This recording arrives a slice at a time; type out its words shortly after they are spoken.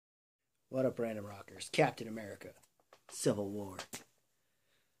What up, Random Rockers? Captain America, Civil War.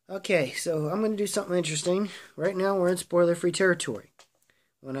 Okay, so I'm going to do something interesting. Right now, we're in spoiler-free territory.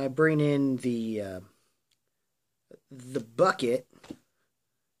 When I bring in the bucket,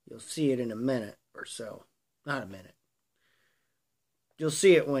 you'll see it in a minute or so. Not a minute. You'll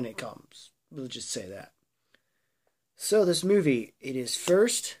see it when it comes. We'll just say that. So this movie, it is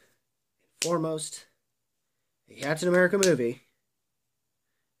first and foremost a Captain America movie.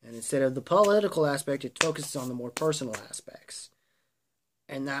 And instead of the political aspect, it focuses on the more personal aspects.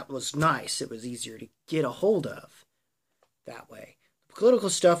 And that was nice. It was easier to get a hold of that way. The political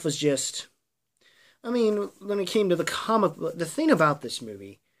stuff was just... I mean, when it came to the comic book, the thing about this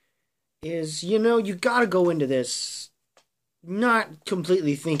movie is, you gotta go into this not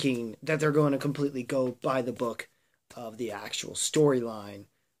completely thinking that they're going to completely go by the book of the actual storyline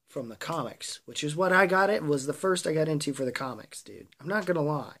from the comics, which is what I got. It was the first I got into for the comics, dude. I'm not gonna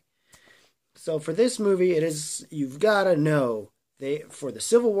lie. So for this movie, you've gotta know for the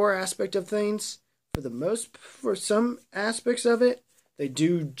Civil War aspect of things, for some aspects of it, they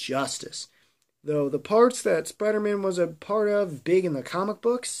do justice. Though the parts that Spider-Man was a part of, big in the comic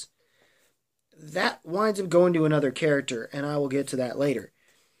books, that winds up going to another character, and I will get to that later.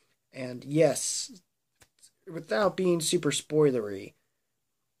 And yes, without being super spoilery,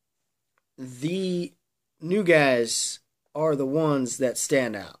 the new guys are the ones that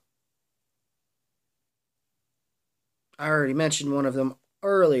stand out. I already mentioned one of them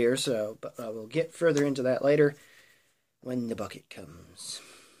earlier, but I will get further into that later when the bucket comes.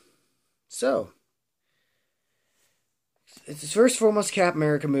 So, it's the first and foremost Cap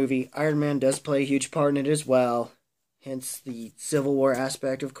America movie. Iron Man does play a huge part in it as well. Hence the Civil War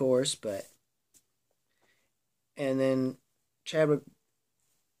aspect, of course, and then Chadwick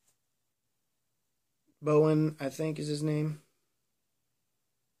Bowen, I think is his name.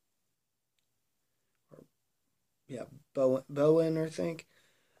 Yeah, Bowen, I think.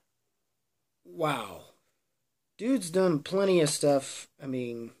 Wow. Dude's done plenty of stuff,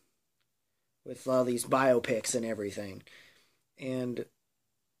 with all these biopics and everything. And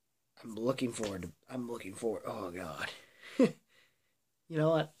I'm looking forward, oh God. You know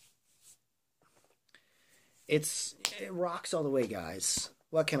what? It rocks all the way, guys.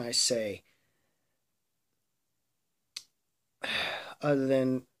 What can I say? Other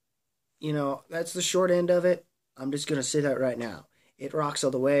than, that's the short end of it. I'm just going to say that right now. It rocks all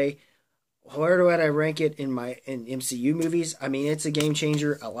the way. Where do I rank it in MCU movies? It's a game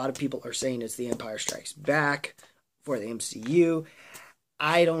changer. A lot of people are saying it's The Empire Strikes Back for the MCU.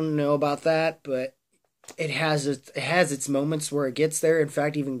 I don't know about that, but it has its moments where it gets there. In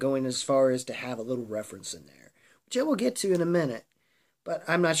fact, even going as far as to have a little reference in there, which I will get to in a minute. But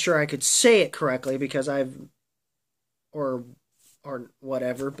I'm not sure I could say it correctly because or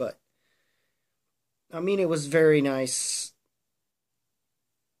whatever, but it was very nice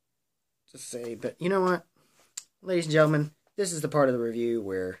to say. But you know what, ladies and gentlemen, this is the part of the review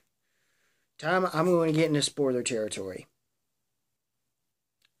where I'm going to get into spoiler territory.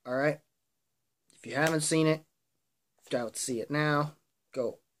 Alright? If you haven't seen it, don't see it now,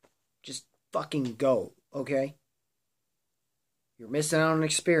 go. Just fucking go, okay? You're missing out on an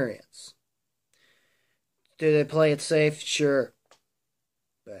experience. Do they play it safe? Sure.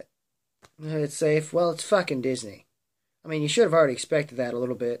 But it's safe? Well, it's fucking Disney. You should have already expected that a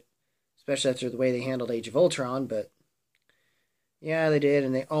little bit. Especially after the way they handled Age of Ultron, but yeah, they did,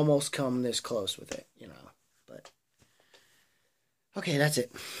 and they almost come this close with it, But okay, that's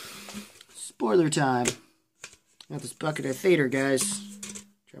it. Spoiler time. Got this bucket of theater, guys. I'm trying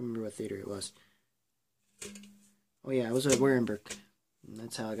to remember what theater it was. Oh yeah, it was at Warenberg. And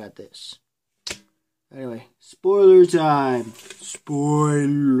that's how I got this. Anyway, spoiler time.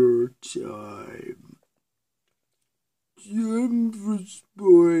 Spoiler time. Time for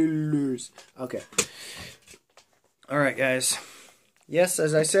spoilers. Okay. Alright, guys. Yes,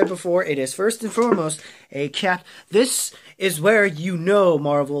 as I said before, it is first and foremost a cap. This is where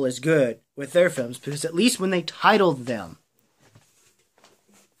Marvel is good with their films, because at least when they titled them,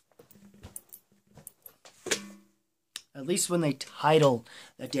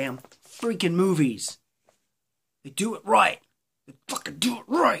 the damn freaking movies, they do it right. They fucking do it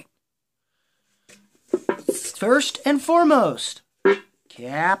right. First and foremost,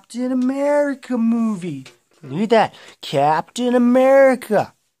 Captain America movie. Look at that. Captain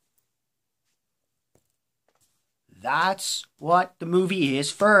America. That's what the movie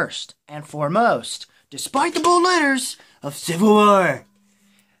is first and foremost. Despite the bold letters of Civil War.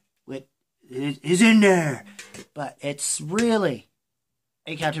 It is in there. But it's really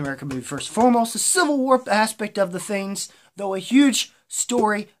a Captain America movie first and foremost. The Civil War aspect of the things, though a huge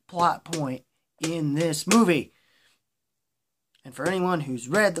story plot point in this movie. And for anyone who's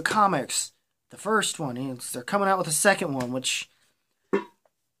read the comics, the first one, they're coming out with a second one, which,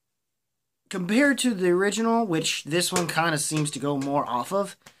 compared to the original, which this one kind of seems to go more off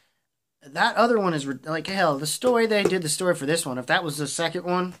of, that other one is, like, hell, the story they did, the story for this one, if that was the second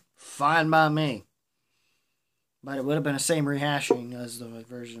one, fine by me. But it would have been the same rehashing as the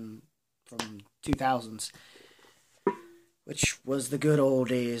version from 2000s, which was the good old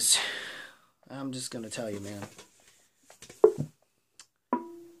days. I'm just going to tell you, man.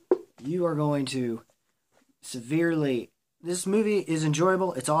 You are going to severely... This movie is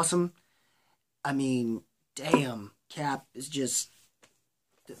enjoyable. It's awesome. I mean, damn. Cap is just...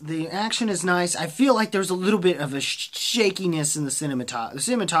 The action is nice. I feel like there's a little bit of a shakiness in the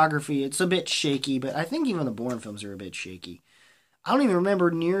cinematography. It's a bit shaky, but I think even the Bourne films are a bit shaky. I don't even remember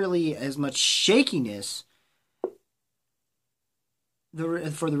nearly as much shakiness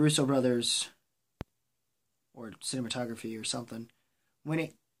for the Russo brothers, or cinematography or something, when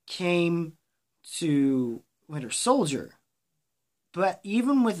it came to Winter Soldier. But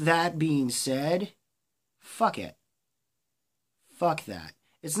even with that being said, fuck it. Fuck that.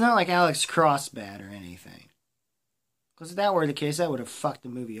 It's not like Alex Cross bad or anything. Because if that were the case, that would have fucked the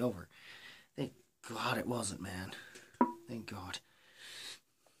movie over. Thank God it wasn't, man. Thank God.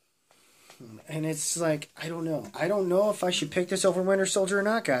 And it's like, I don't know. I don't know if I should pick this over Winter Soldier or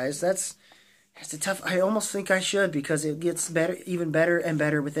not, guys. That's a tough... I almost think I should, because it gets better, even better and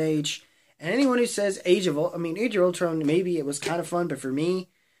better with age. And anyone who says Age of Ultron, maybe it was kind of fun, but for me,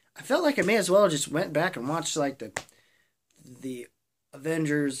 I felt like I may as well just went back and watched, like, the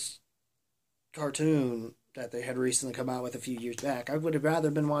Avengers cartoon that they had recently come out with a few years back. I would have rather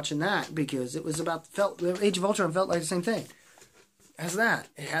been watching that, because it was the Age of Ultron felt like the same thing as that.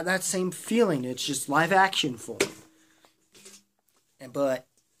 It had that same feeling. It's just live action form. But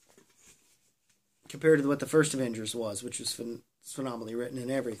compared to what the first Avengers was, which was phenomenally written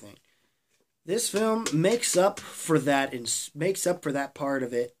and everything, this film makes up for that part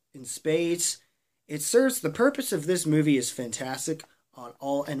of it in spades. It serves the purpose of this movie is fantastic on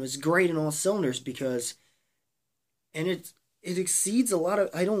all, and was great in all cylinders, because, and it exceeds a lot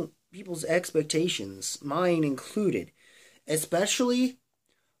of people's expectations, mine included, especially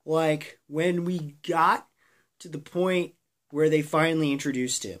like when we got to the point where they finally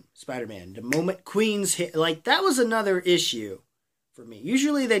introduced him, Spider-Man. The moment Queen's hit, like, that was another issue for me.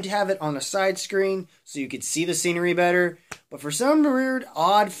 Usually they'd have it on a side screen so you could see the scenery better, but for some weird,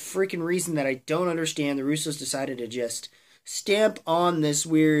 odd freaking reason that I don't understand, the Russos decided to just stamp on this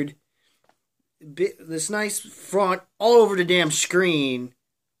nice font all over the damn screen,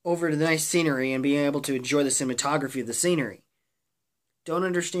 over the nice scenery, and being able to enjoy the cinematography of the scenery. Don't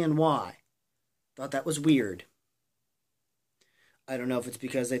understand why. Thought that was weird. I don't know if it's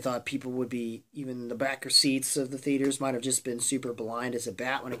because they thought people would be, even the backer seats of the theaters might have just been super blind as a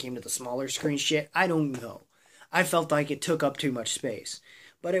bat when it came to the smaller screen shit. I don't know. I felt like it took up too much space.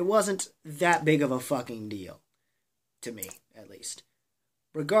 But it wasn't that big of a fucking deal. To me, at least.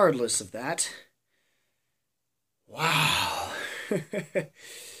 Regardless of that. Wow.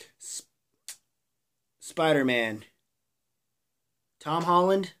 Spider-Man. Tom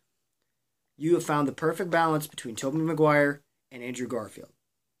Holland, you have found the perfect balance between Tobey Maguire and Andrew Garfield.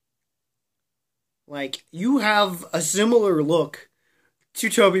 Like, you have a similar look to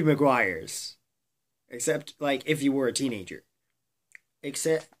Tobey Maguire's. Except, like, if you were a teenager.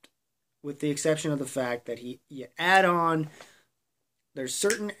 Except, with the exception of the fact that you add on, there's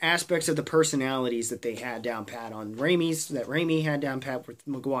certain aspects of the personalities that they had down pat on Raimi's, that Raimi had down pat with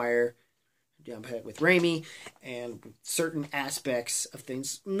Maguire, down pat with Raimi, and certain aspects of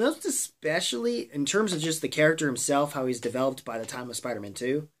things, most especially in terms of just the character himself, how he's developed by the time of Spider-Man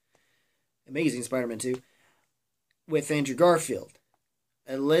 2, Amazing Spider-Man 2, with Andrew Garfield,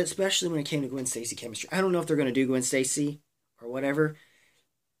 especially when it came to Gwen Stacy chemistry. I don't know if they're going to do Gwen Stacy or whatever.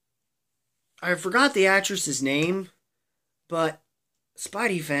 I forgot the actress's name, but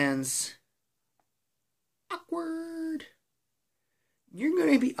Spidey fans, awkward. You're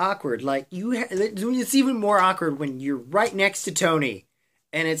going to be awkward. Like, it's even more awkward when you're right next to Tony.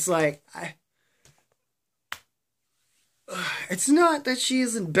 And it's like, it's not that she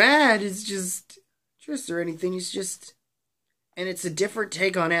isn't bad. It's just or anything. It's just, and it's a different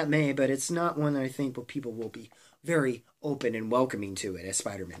take on Aunt May, but it's not one that I think people will be very open and welcoming to it as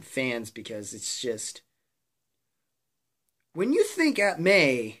Spider-Man fans, because it's just, when you think Aunt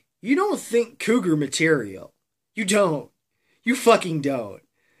May, you don't think cougar material. You don't. You fucking don't.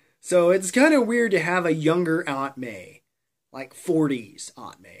 So it's kind of weird to have a younger Aunt May. Like 40s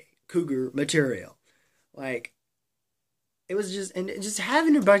Aunt May. Cougar material. Like, It was just, and just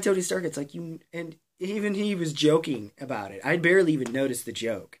having him by Tony Stark, it's like you, and even he was joking about it. I barely even noticed the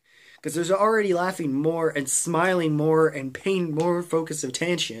joke. Because there's already laughing more and smiling more and paying more focus of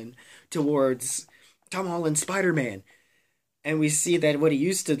attention towards Tom Holland's Spider-Man. And we see that what he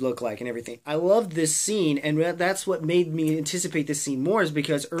used to look like and everything. I loved this scene, and that's what made me anticipate this scene more, is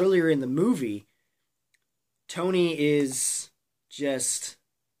because earlier in the movie, Tony is just...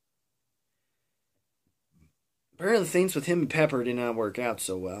 apparently things with him and Pepper did not work out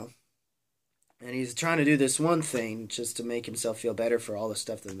so well. And he's trying to do this one thing just to make himself feel better for all the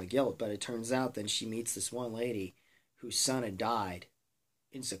stuff and the guilt. But it turns out then she meets this one lady whose son had died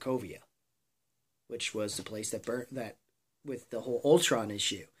in Sokovia, which was the place that burnt, that with the whole Ultron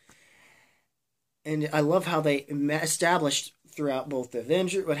issue. And I love how they established throughout both the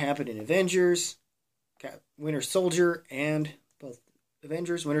Avengers, what happened in Avengers, Winter Soldier, and both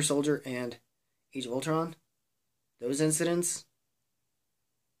Avengers, Winter Soldier, and Age of Ultron. Those incidents.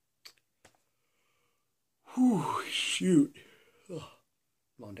 Whew, shoot. Ugh,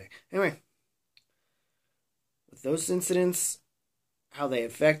 long day. Anyway, with those incidents, how they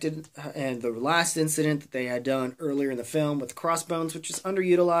affected, and the last incident that they had done earlier in the film with the Crossbones, which is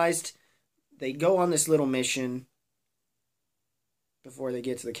underutilized, they go on this little mission before they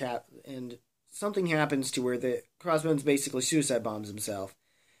get to the cap, and something happens to where the Crossbones basically suicide bombs himself,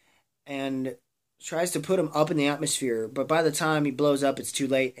 and tries to put him up in the atmosphere, but by the time he blows up, it's too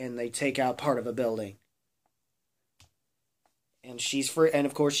late, and they take out part of a building. And and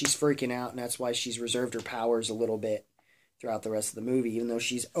of course she's freaking out, and that's why she's reserved her powers a little bit throughout the rest of the movie, even though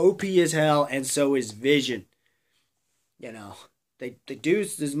she's OP as hell, and so is Vision. You know, they do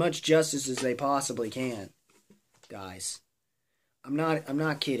as much justice as they possibly can, guys. I'm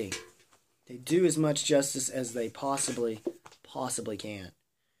not kidding. They do as much justice as they possibly can.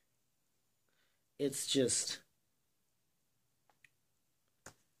 It's just,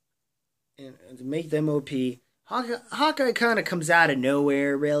 and to make them OP. Hawkeye kind of comes out of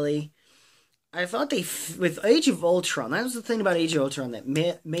nowhere, really. I thought with Age of Ultron, that was the thing about Age of Ultron that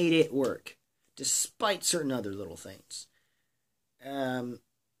made it work, despite certain other little things. And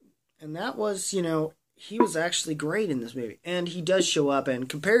that was, he was actually great in this movie. And he does show up, and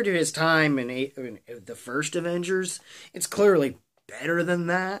compared to his time in the first Avengers, it's clearly better than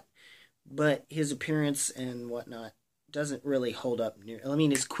that. But his appearance and whatnot doesn't really hold up. I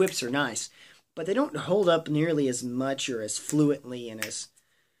mean, his quips are nice, but they don't hold up nearly as much or as fluently and as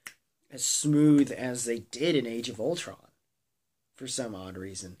smooth as they did in Age of Ultron, for some odd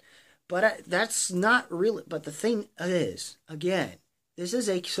reason. But that's not really... But the thing is, again, this is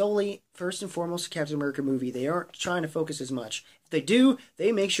a solely, first and foremost, Captain America movie. They aren't trying to focus as much. If they do,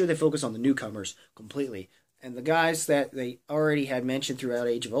 they make sure they focus on the newcomers completely. And the guys that they already had mentioned throughout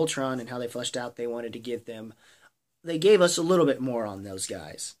Age of Ultron and how they fleshed out, they wanted to give them... They gave us a little bit more on those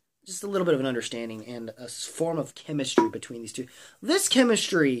guys. Just a little bit of an understanding and a form of chemistry between these two. This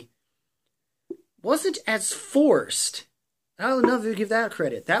chemistry wasn't as forced. I don't know if you give that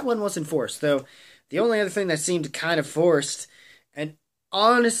credit. That one wasn't forced, though. The only other thing that seemed kind of forced, and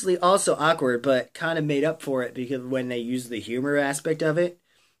honestly also awkward, but kind of made up for it because when they used the humor aspect of it,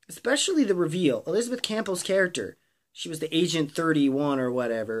 especially the reveal. Elizabeth Campbell's character, she was the Agent 31 or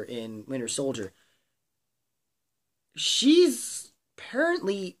whatever in Winter Soldier. She's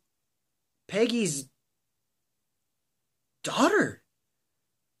apparently Peggy's daughter.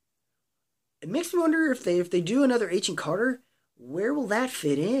 It makes me wonder if they do another Agent Carter, where will that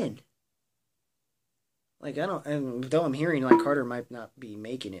fit in? Like, though I'm hearing like Carter might not be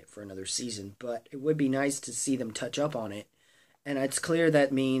making it for another season, but it would be nice to see them touch up on it. And it's clear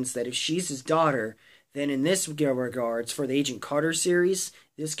that means that if she's his daughter, then in this regards, for the Agent Carter series,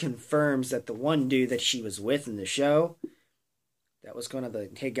 this confirms that the one dude that she was with in the show, that was one of the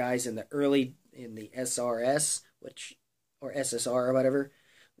guys in the SRS, or SSR or whatever,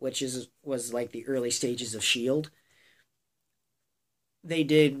 which was like the early stages of S.H.I.E.L.D. They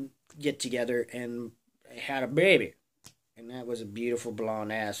did get together and had a baby. And that was a beautiful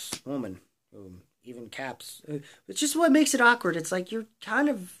blonde-ass woman. Even Caps. It's just what makes it awkward. It's like you're kind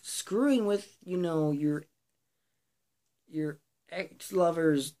of screwing with, your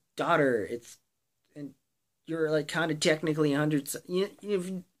ex-lover's daughter. And you're like kind of technically hundreds.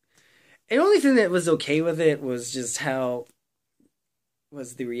 The only thing that was okay with it was just how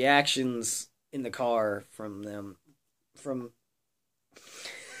was the reactions in the car from them, from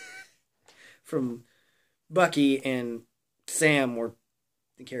Bucky and Sam were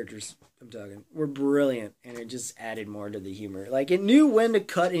the characters I'm talking were brilliant, and it just added more to the humor. Like, it knew when to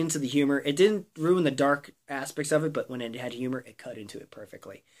cut into the humor. It didn't ruin the dark aspects of it, but when it had humor, it cut into it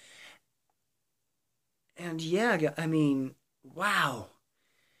perfectly. And yeah, I mean, wow.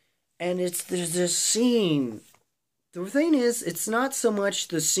 And there's this scene. The thing is, it's not so much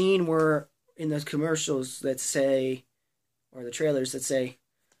the scene where in the commercials that say, or the trailers that say,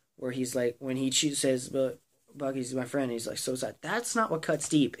 where he's like, when he says, but Bucky's my friend, he's like, so sad. That's not what cuts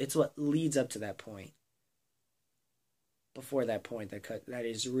deep. It's what leads up to that point. Before that point, that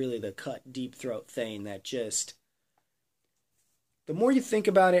is really the cut deep throat thing that just, the more you think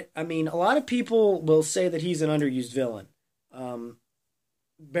about it, I mean, a lot of people will say that he's an underused villain, Baron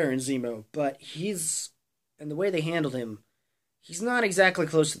Zemo, but and the way they handled him, he's not exactly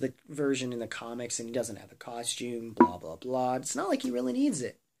close to the version in the comics, and he doesn't have a costume, blah, blah, blah. It's not like he really needs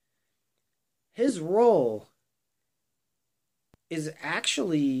it. His role is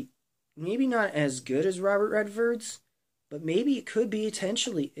actually maybe not as good as Robert Redford's, but maybe it could be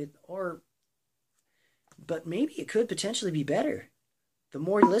but maybe it could potentially be better. The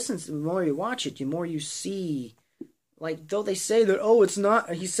more you listen, the more you watch it, the more you see. Like, though they say that, it's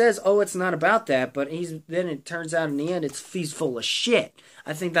not, he says, it's not about that, but then it turns out in the end, he's full of shit.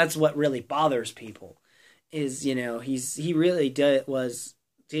 I think that's what really bothers people, is, he really did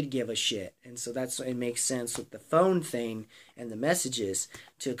give a shit. And so it makes sense with the phone thing and the messages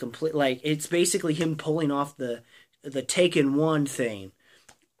to complete, like, it's basically him pulling off the Taken One thing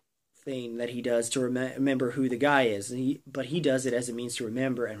that he does to remember who the guy is. But he does it as a means to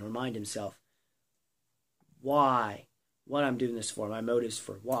remember and remind himself what I'm doing this for, my motives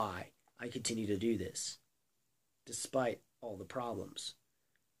for why I continue to do this, despite all the problems.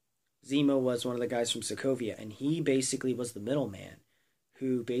 Zemo was one of the guys from Sokovia, and he basically was the middleman,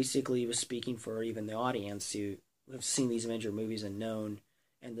 who basically was speaking for even the audience who have seen these Avenger movies and known,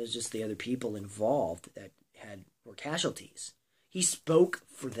 and there's just the other people involved that were casualties. He spoke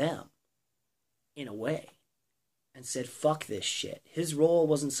for them, in a way, and said, fuck this shit. His role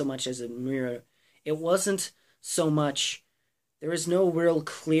wasn't so much as a mirror. It wasn't so much, there is no real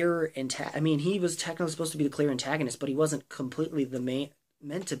clear I mean, he was technically supposed to be the clear antagonist, but he wasn't completely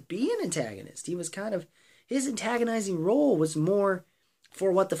meant to be an antagonist. He was kind of, his antagonizing role was more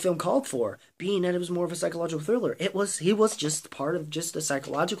for what the film called for, being that it was more of a psychological thriller. He was just part of just a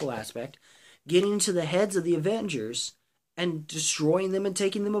psychological aspect, getting into the heads of the Avengers and destroying them and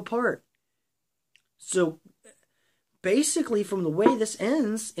taking them apart. So basically, from the way this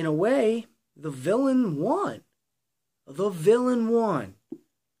ends, in a way, the villain won. The villain won.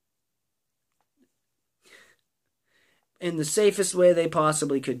 In the safest way they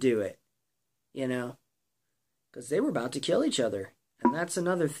possibly could do it. Because they were about to kill each other. And that's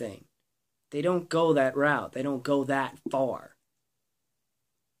another thing. They don't go that route. They don't go that far.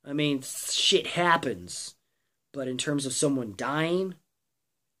 I mean, shit happens. But in terms of someone dying,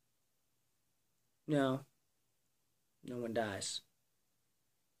 no. No one dies.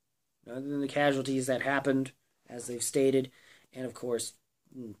 Other than the casualties that happened, as they've stated. And of course,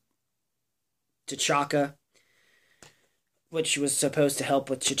 T'Chaka, which was supposed to help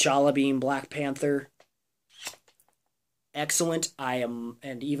with T'Challa being Black Panther. Excellent.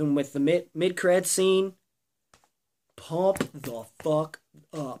 And even with the mid-cred scene, pump the fuck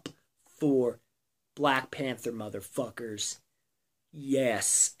up for Black Panther, motherfuckers.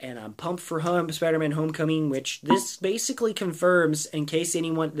 Yes, and I'm pumped for Spider-Man Homecoming, which this basically confirms, in case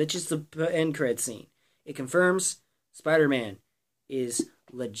anyone, that's just the end cred scene. It confirms Spider-Man is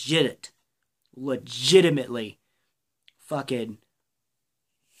legitimately fucking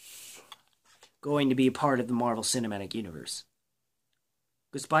going to be a part of the Marvel Cinematic Universe.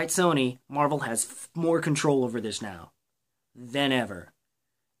 Despite Sony, Marvel has more control over this now than ever.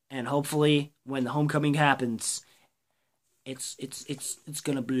 And hopefully, when the Homecoming happens, it's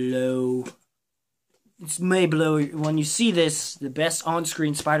gonna blow. It may blow when you see this. The best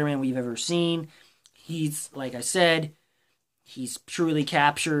on-screen Spider-Man we've ever seen. He's, like I said, he's truly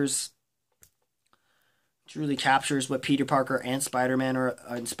captures what Peter Parker and Spider-Man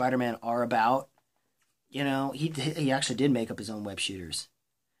are about. He actually did make up his own web shooters.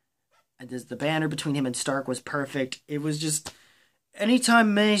 And the banner between him and Stark was perfect. It was just,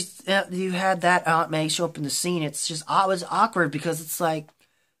 anytime you had that Aunt May show up in the scene, it was awkward, because it's like,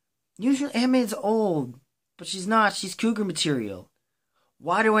 usually Aunt May's old, but she's not. She's cougar material.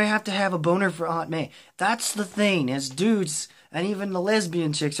 Why do I have to have a boner for Aunt May? That's the thing, as dudes, and even the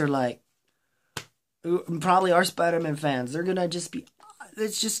lesbian chicks are like, probably are Spider-Man fans. They're gonna just be,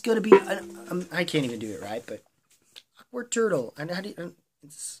 it's just gonna be, I can't even do it right, but awkward turtle. And how do you,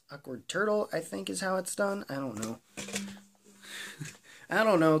 it's awkward turtle, I think is how it's done. I don't know. I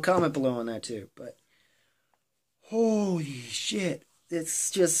don't know. Comment below on that too. But holy shit.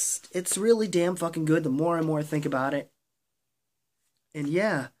 It's really damn fucking good the more and more I think about it. And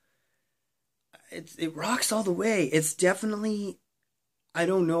yeah, it rocks all the way. It's definitely, I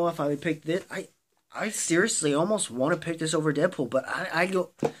don't know if I would pick this. I seriously almost want to pick this over Deadpool, but I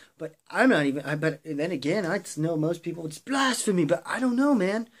go, but I'm not even. But then again, I know most people it's blasphemy, but I don't know,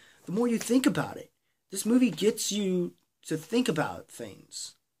 man. The more you think about it, this movie gets you to think about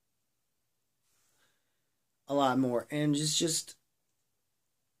things a lot more, and it's just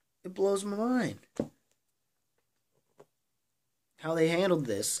it blows my mind how they handled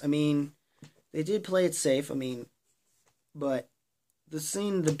this. I mean, they did play it safe. I mean, but the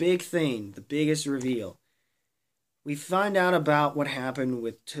scene, the big thing, the biggest reveal. We find out about what happened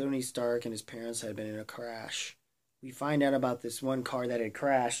with Tony Stark and his parents had been in a crash. We find out about this one car that had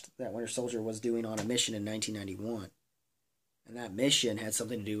crashed that Winter Soldier was doing on a mission in 1991. And that mission had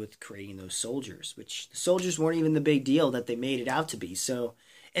something to do with creating those soldiers, which the soldiers weren't even the big deal that they made it out to be. So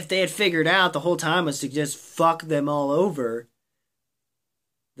if they had figured out the whole time was to just fuck them all over,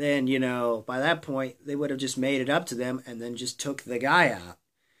 then, you know, by that point, they would have just made it up to them and then just took the guy out.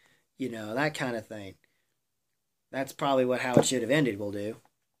 You know, that kind of thing. That's probably how it should have ended, will do.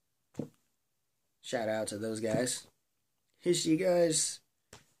 Shout out to those guys. Hish, you guys.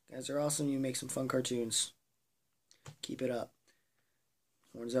 You guys are awesome. You make some fun cartoons. Keep it up.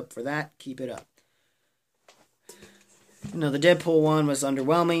 Horns up for that. Keep it up. No, the Deadpool one was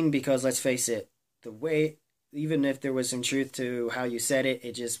underwhelming because, let's face it, the way... Even if there was some truth to how you said it,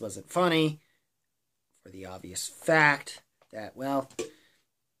 it just wasn't funny. For the obvious fact that, well,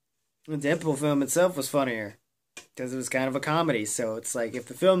 the Deadpool film itself was funnier. Because it was kind of a comedy. So it's like, if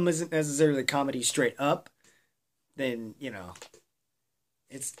the film isn't necessarily a comedy straight up, then, you know,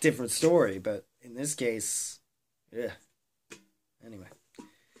 it's a different story. But in this case, yeah. Anyway.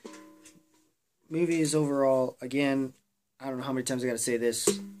 Movie is overall, again, I don't know how many times I gotta say this.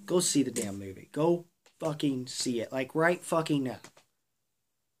 Go see the damn movie. Go fucking see it. Like, right fucking now.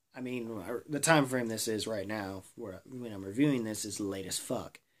 I mean, the time frame this is right now, when I'm reviewing this, is late as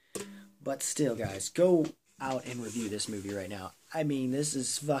fuck. But still, guys, go out and review this movie right now. I mean, this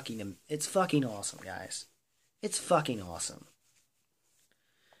is fucking... It's fucking awesome, guys. It's fucking awesome.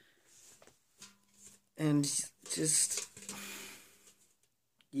 And just...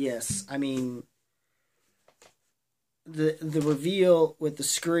 Yes, I mean... The reveal with the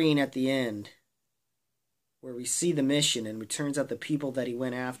screen at the end... where we see the mission, and it turns out the people that he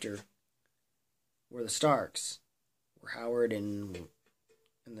went after were the Starks, were Howard and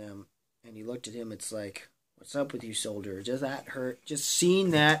them, and he looked at him, it's like, what's up with you, soldier? Just that hurt. Just seeing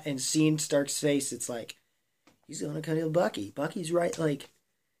that and seeing Stark's face, it's like, he's gonna kill Bucky. Bucky's right, like,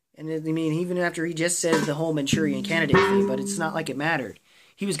 and I mean, even after he just said the whole Manchurian candidate thing, but it's not like it mattered.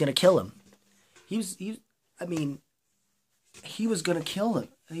 He was gonna kill him. He was gonna kill him.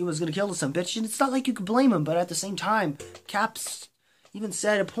 He was going to kill the son bitch, and it's not like you could blame him, but at the same time, Cap's even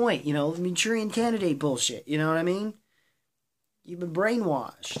said a point, you know, Manchurian candidate bullshit, you know what I mean? You've been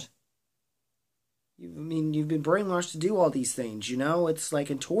brainwashed. You've been brainwashed to do all these things, you know? It's like,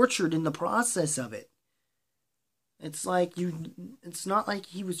 and tortured in the process of it. It's like, it's not like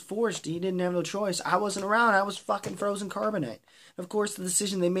he was forced, he didn't have no choice. I wasn't around, I was fucking frozen carbonite. Of course, the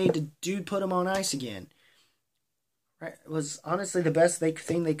decision they made to put him on ice again. Right, it was honestly the best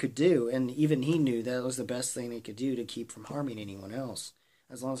thing they could do, and even he knew that it was the best thing they could do to keep from harming anyone else,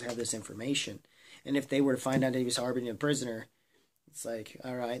 as long as they had this information. And if they were to find out that he was harboring a prisoner, it's like,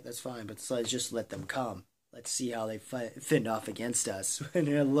 all right, that's fine, but let's just let them come. Let's see how they fend off against us. And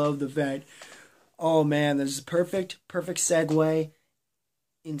I love the fact, oh man, this is a perfect segue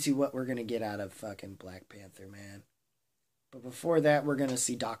into what we're gonna get out of fucking Black Panther, man. But before that, we're gonna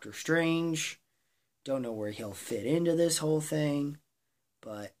see Doctor Strange. Don't know where he'll fit into this whole thing,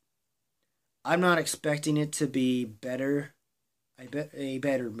 but I'm not expecting it to be better, a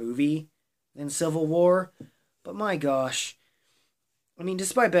better movie than Civil War, but my gosh. I mean,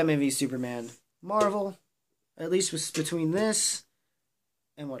 despite Batman v Superman, Marvel, at least with between this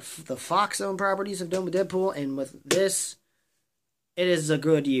and what the Fox-owned properties have done with Deadpool, and with this, it is a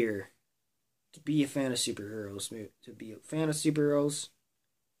good year to be a fan of superheroes. To be a fan of superheroes,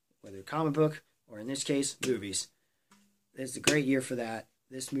 whether comic book, or in this case, movies. It's a great year for that.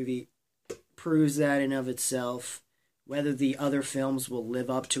 This movie proves that in of itself, whether the other films will live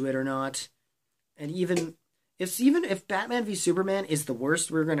up to it or not. And even if Batman v Superman is the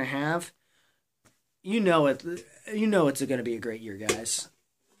worst we're gonna have, you know it's gonna be a great year, guys.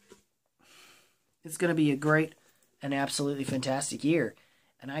 It's gonna be a great and absolutely fantastic year,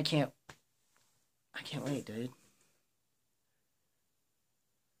 and I can't wait, dude.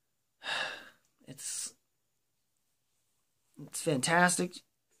 It's fantastic.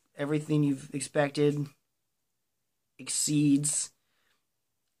 Everything you've expected exceeds.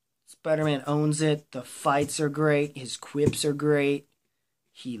 Spider-Man owns it. The fights are great. His quips are great.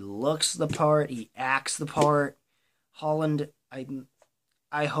 He looks the part. He acts the part. Holland,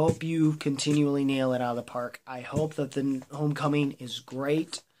 I hope you continually nail it out of the park. I hope that the Homecoming is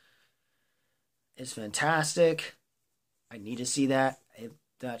great. It's fantastic. I need to see that. I'm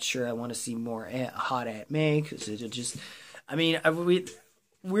not sure I want to see more hot Aunt May, because it just, I mean, I'm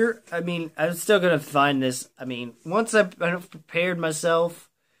still gonna find this. I mean, once I've prepared myself,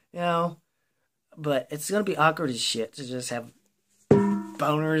 but it's gonna be awkward as shit to just have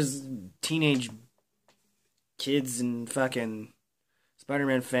boners, teenage kids, and fucking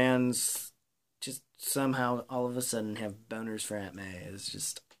Spider-Man fans just somehow all of a sudden have boners for Aunt May. It's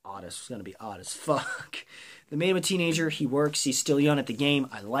just odd. It's gonna be odd as fuck. They made him a teenager. He works. He's still young at the game.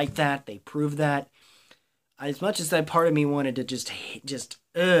 I like that. They proved that. As much as that part of me wanted to just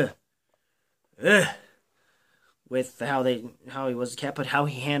with how he was kept, but how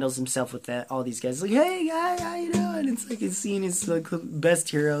he handles himself with that, all these guys, like, hey guy, how you doing? It's like he's seeing his like best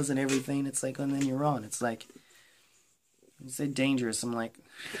heroes and everything. It's like, and then you're on. It's like, you say dangerous. I'm like,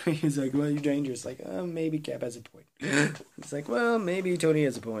 he's like, well, you're dangerous. Like, maybe Cap has a point. It's like, well, maybe Tony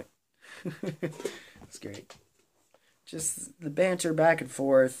has a point. It's great. Just the banter back and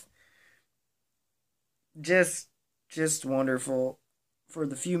forth. Just wonderful. For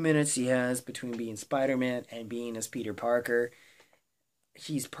the few minutes he has between being Spider-Man and being as Peter Parker,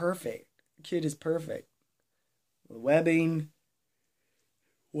 he's perfect. The kid is perfect. The webbing,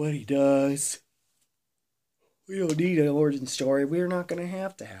 what he does. We don't need an origin story. We're not going to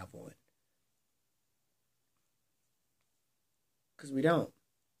have one. Because we don't.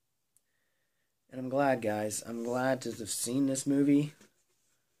 And I'm glad, guys. I'm glad to have seen this movie.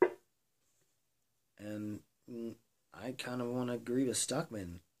 And I kind of want to agree with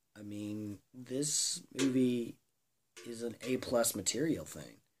Stuckman. I mean, this movie is an A+ material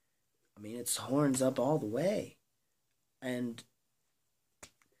thing. I mean, it's horns up all the way. And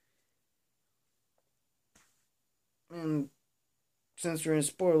since we're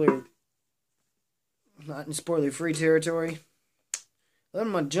in not in spoiler-free territory,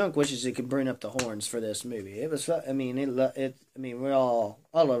 my junk wishes it could bring up the horns for this movie. It was, I mean, we're all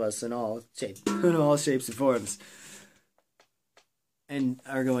of us in all shapes and forms, and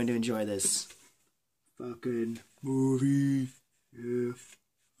are going to enjoy this fucking movie. Yeah.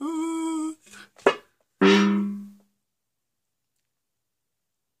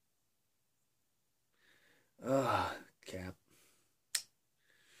 Cap.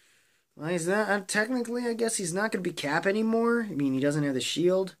 Well, he's not, technically, I guess he's not going to be Cap anymore. I mean, he doesn't have the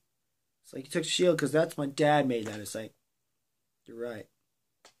shield. It's like, he took the shield because that's my dad made that. It's like, you're right.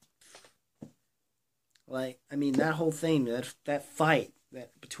 Like, I mean, that whole thing, that fight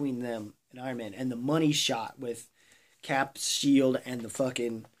between them and Iron Man, and the money shot with Cap's shield and the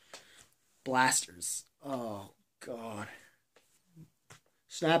fucking blasters. Oh, God.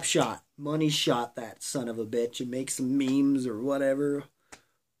 Snapshot. Money shot that son of a bitch and make some memes or whatever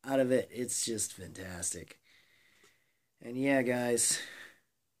out of it. It's just fantastic. And yeah, guys,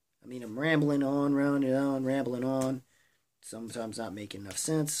 I mean, I'm rambling on, rambling on. Sometimes not making enough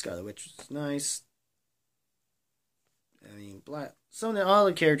sense. Scarlet Witch was nice. I mean, all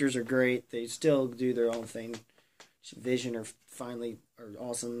the characters are great. They still do their own thing. Vision are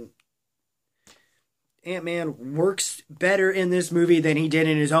awesome. Ant-Man works better in this movie than he did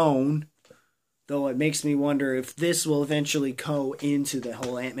in his own. Though it makes me wonder if this will eventually go into the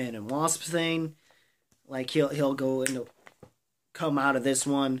whole Ant-Man and Wasp thing. Like, he'll come out of this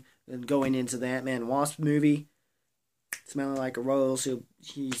one and going into the Ant-Man and Wasp movie. Smelling like a rose.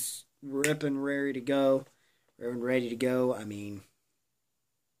 He's ripping ready to go. I mean,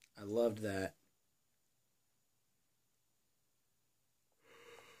 I loved that.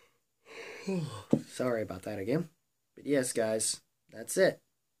 Sorry about that again. But yes, guys, that's it.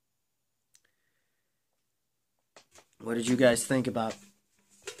 What did you guys think about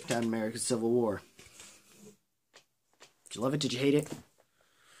Captain America Civil War? Did you love it? Did you hate it?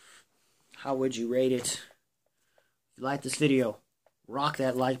 How would you rate it? If you like this video, rock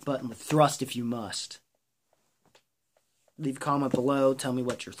that like button with thrust if you must. Leave a comment below. Tell me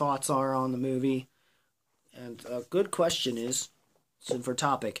what your thoughts are on the movie. And a good question is, for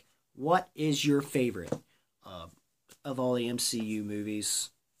topic, what is your favorite of all the MCU movies?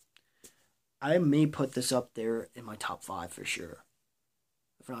 I may put this up there in my top 5 for sure.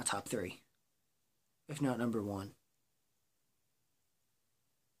 If not top 3. If not number 1.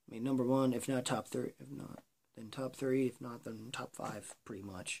 I mean, number 1, if not top 3. If not, then top 3. If not, then top 5, pretty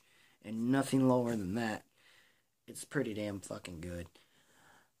much. And nothing lower than that. It's pretty damn fucking good.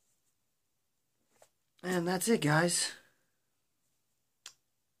 And that's it, guys.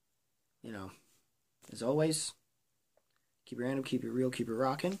 you know, as always, keep it random, keep it real, keep it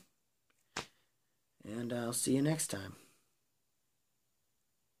rocking. And I'll see you next time.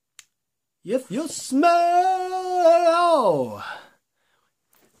 If you smell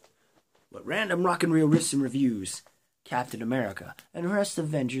what random rock and real riffs and reviews, Captain America and the rest of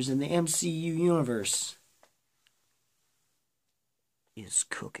Avengers in the MCU universe is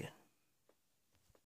cooking.